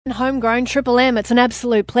Homegrown Triple M, it's an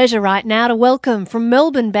absolute pleasure right now to welcome from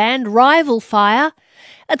Melbourne band Rival Fire,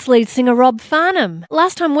 its lead singer Rob Farnham.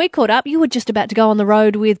 Last time we caught up, you were just about to go on the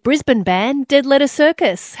road with Brisbane band Dead Letter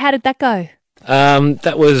Circus. How did that go?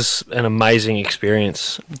 That was an amazing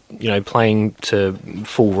experience, playing to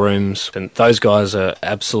full rooms. And those guys are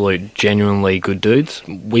absolute, genuinely good dudes.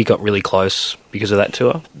 We got really close because of that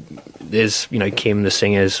tour. There's, Kim, the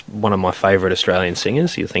singer, is one of my favourite Australian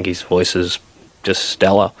singers. You think his voice is just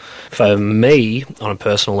stellar. For me, on a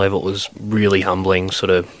personal level, it was really humbling, sort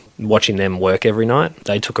of watching them work every night.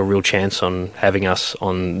 They took a real chance on having us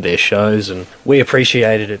on their shows, and we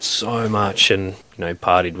appreciated it so much, and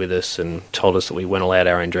partied with us and told us that we weren't allowed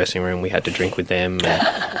our own dressing room, we had to drink with them,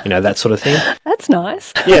 and that sort of thing. That's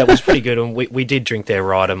nice. Yeah, it was pretty good, and we did drink their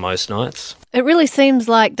rider most nights. It really seems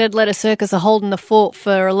like Dead Letter Circus are holding the fort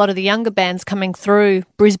for a lot of the younger bands coming through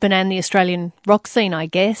Brisbane and the Australian rock scene, I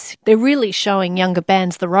guess. They're really showing younger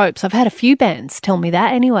bands the ropes. I've had a few bands tell me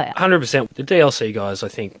that anyway. 100%. The DLC guys, I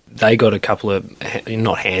think they got a couple of,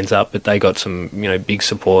 not hands up, but they got some, big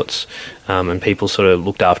supports, and people sort of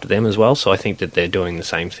looked after them as well. So I think that they're doing the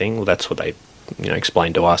same thing. Well, that's what they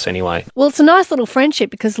explained to us anyway. Well, it's a nice little friendship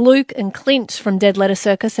because Luke and Clint from Dead Letter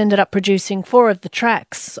Circus ended up producing 4 of the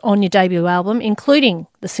tracks on your debut album, including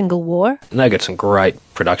the single War. And they got some great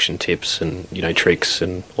production tips and, tricks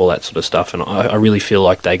and all that sort of stuff. And I really feel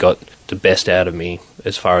like they got the best out of me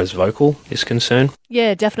as far as vocal is concerned.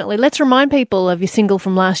 Yeah, definitely. Let's remind people of your single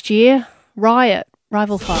from last year, Riot,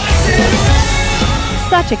 Rival Fire.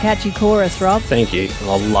 Such a catchy chorus, Rob. Thank you.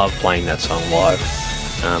 I love playing that song live.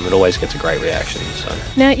 It always gets a great reaction. So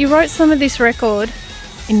now, you wrote some of this record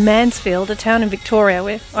in Mansfield, a town in Victoria,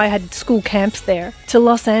 where I had school camps there, to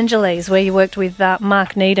Los Angeles, where you worked with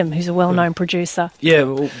Mark Needham, who's a well-known producer. Yeah,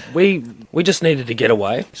 well, we just needed to get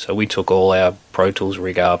away, so we took all our Pro Tools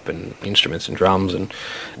rig up and instruments and drums and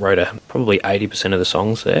wrote probably 80% of the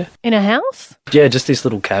songs there. In a house? Yeah, just this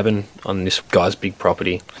little cabin on this guy's big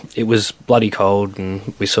property. It was bloody cold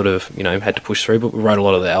and we sort of, had to push through, but we wrote a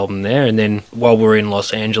lot of the album there. And then while we were in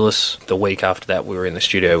Los Angeles, the week after that, we were in the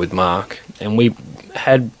studio with Mark, and we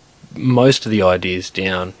had most of the ideas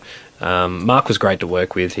down. Mark was great to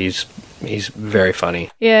work with. He's very funny.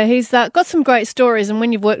 Yeah, he's got some great stories, and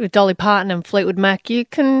when you've worked with Dolly Parton and Fleetwood Mac, you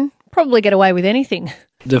can probably get away with anything.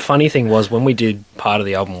 The funny thing was, when we did part of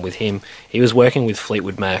the album with him, he was working with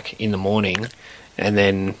Fleetwood Mac in the morning and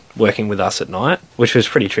then working with us at night, which was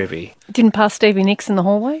pretty trippy. Didn't pass Stevie Nicks in the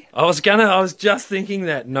hallway? I was just thinking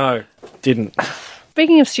that. No, didn't.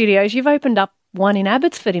 Speaking of studios, you've opened up one in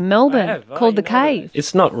Abbotsford in Melbourne called The Cave.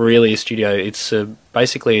 It's not really a studio. It's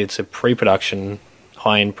basically a pre-production,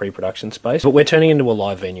 high-end pre-production space, but we're turning into a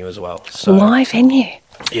live venue as well. So, live venue?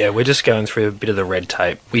 Yeah, we're just going through a bit of the red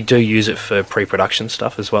tape. We do use it for pre-production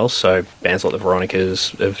stuff as well, so bands like the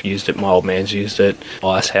Veronicas have used it, My Old Man's used it,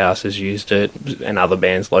 Icehouse has used it, and other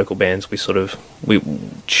bands, local bands. We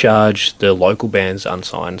charge the local bands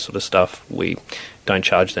unsigned sort of stuff. We don't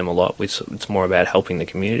charge them a lot. It's more about helping the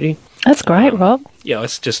community. That's great, Rob. Yeah,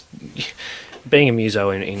 it's just being a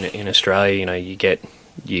muso in Australia. You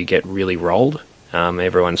get really rolled.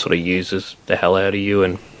 Everyone sort of uses the hell out of you,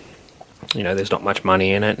 and there's not much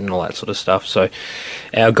money in it and all that sort of stuff. So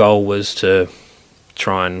our goal was to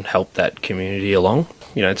try and help that community along.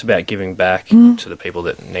 It's about giving back to the people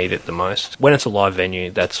that need it the most. When it's a live venue,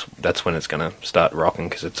 that's when it's going to start rocking,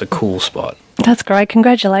 because it's a cool spot. That's great.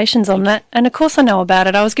 Congratulations on that. And of course I know about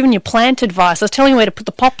it. I was giving you plant advice. I was telling you where to put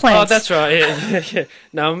the pot plants. Oh, that's right. Yeah.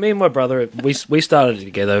 No, me and my brother, we started it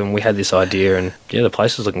together, and we had this idea, and the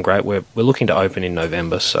place is looking great. We're looking to open in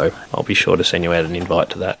November, so I'll be sure to send you out an invite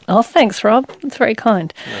to that. Oh, thanks, Rob. That's very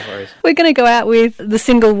kind. No worries. We're going to go out with the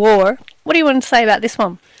single War. What do you want to say about this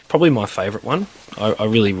one? Probably my favourite one. I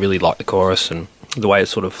really, really like the chorus and the way it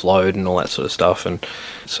sort of flowed and all that sort of stuff, and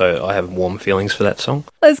so I have warm feelings for that song.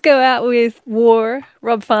 Let's go out with War.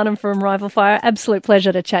 Rob Farnham from Rival Fire. Absolute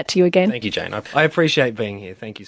pleasure to chat to you again. Thank you, Jane. I appreciate being here. Thank you so much.